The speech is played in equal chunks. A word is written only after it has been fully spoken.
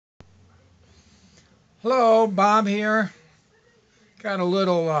Hello, Bob here. Got a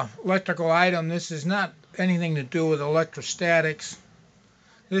little electrical item. This is not anything to do with electrostatics.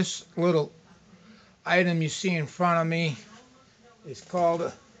 This little item you see in front of me is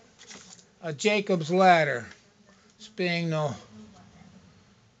called a Jacob's ladder. This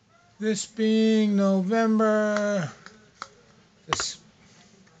being November. Is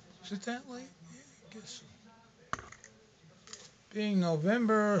it that late? Yeah, I guess so. Being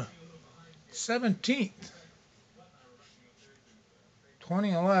November 17th,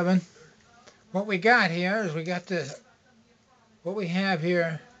 2011. What we got here is what we have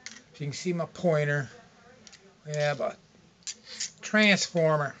here, if you can see my pointer, we have a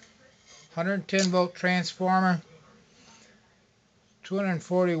transformer, 110 volt transformer,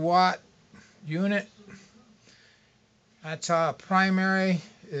 240 watt unit. That's our primary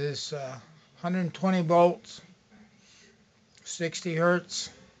is 120 volts, 60 hertz.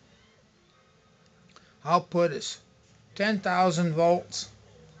 Output is 10,000 volts,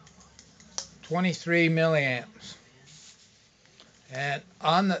 23 milliamps. And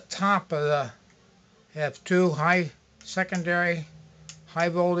on the top of have two secondary high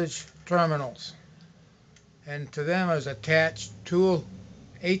voltage terminals. And to them is attached two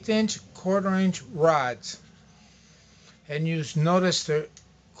 1/8 inch, 1/4 inch rods. And you notice they're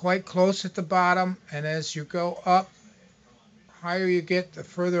quite close at the bottom, and as you go up, higher you get, the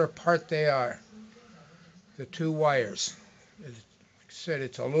further apart they are. The two wires. Like I said,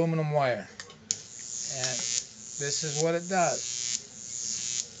 it's aluminum wire. And this is what it does.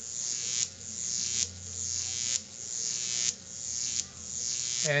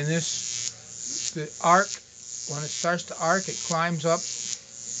 And the arc, when it starts to arc, it climbs up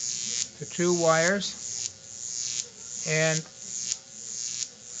the two wires, and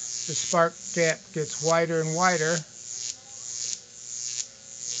the spark gap gets wider and wider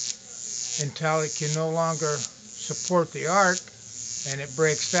until it can no longer support the arc, and it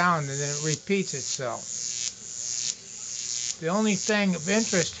breaks down, and then it repeats itself. The only thing of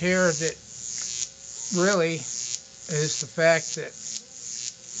interest here that really is the fact that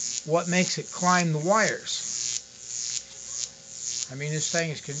what makes it climb the wires. I mean, this thing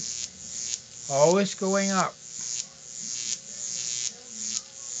is always going up.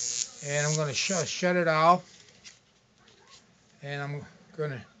 And I'm going to shut it off, and I'm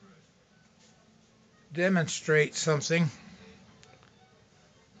going to demonstrate something.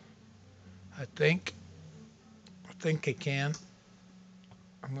 I think I can.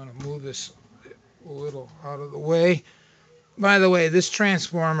 I'm going to move this a little out of the way. By the way, this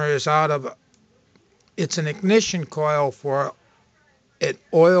transformer is it's an ignition coil for an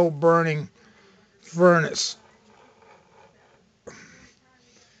oil burning furnace.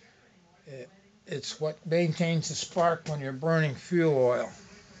 It's what maintains the spark when you're burning fuel oil.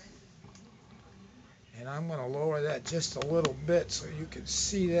 And I'm going to lower that just a little bit so you can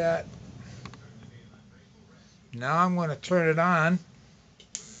see that. Now I'm going to turn it on.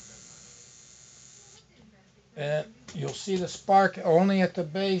 And you'll see the spark only at the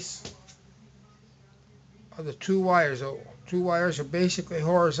base of the two wires. The two wires are basically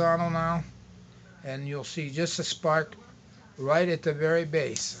horizontal now. And you'll see just a spark right at the very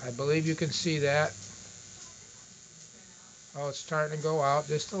base. I believe you can see that. Oh, it's starting to go out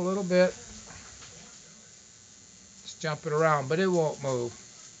just a little bit. It's jumping around, but it won't move.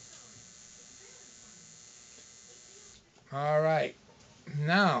 All right.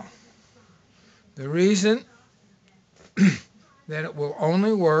 Now, the reason that it will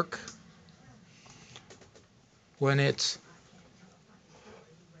only work when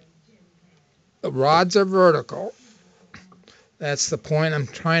the rods are vertical. That's the point I'm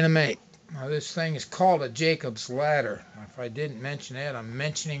trying to make. Now, this thing is called a Jacob's ladder. If I didn't mention it, I'm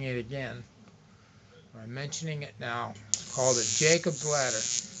mentioning it again. I'm mentioning it now. It's called a Jacob's ladder.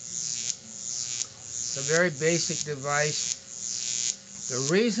 It's a very basic device. The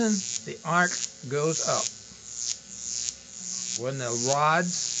reason the arc goes up when the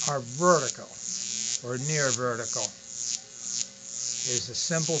rods are vertical or near vertical is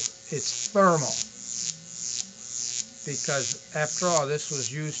it's thermal. Because after all, this was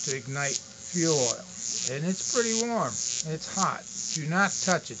used to ignite fuel oil. And it's pretty warm. It's hot. Do not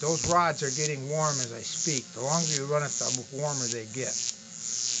touch it. Those rods are getting warm as I speak. The longer you run it, the warmer they get.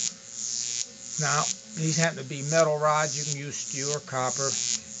 Now, these happen to be metal rods. You can use steel or copper.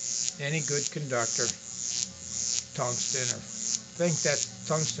 Any good conductor. Tungsten, or I think that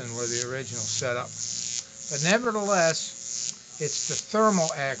tungsten were the original setup. But nevertheless, it's the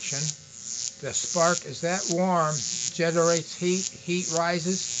thermal action. The spark is that warm, generates heat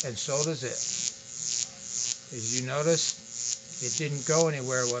rises, and so does it. As you notice, It didn't go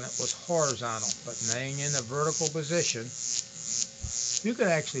anywhere when it was horizontal, but laying in a vertical position, you can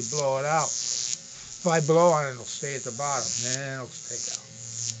actually blow it out. If I blow on it, it'll stay at the bottom, then it'll take out.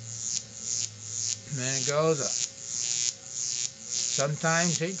 And then it goes up.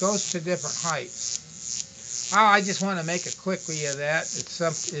 Sometimes it goes to different heights. Oh, I just want to make a quickie of that. It's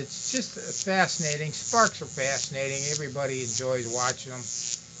just fascinating. Sparks are fascinating. Everybody enjoys watching them.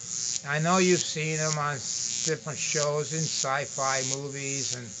 I know you've seen them on different shows in sci-fi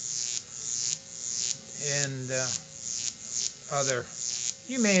movies and other.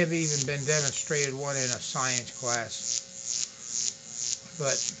 You may have even been demonstrated one in a science class.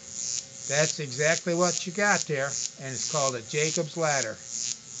 But that's exactly what you got there, and it's called a Jacob's ladder.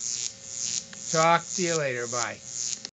 Talk to you later. Bye.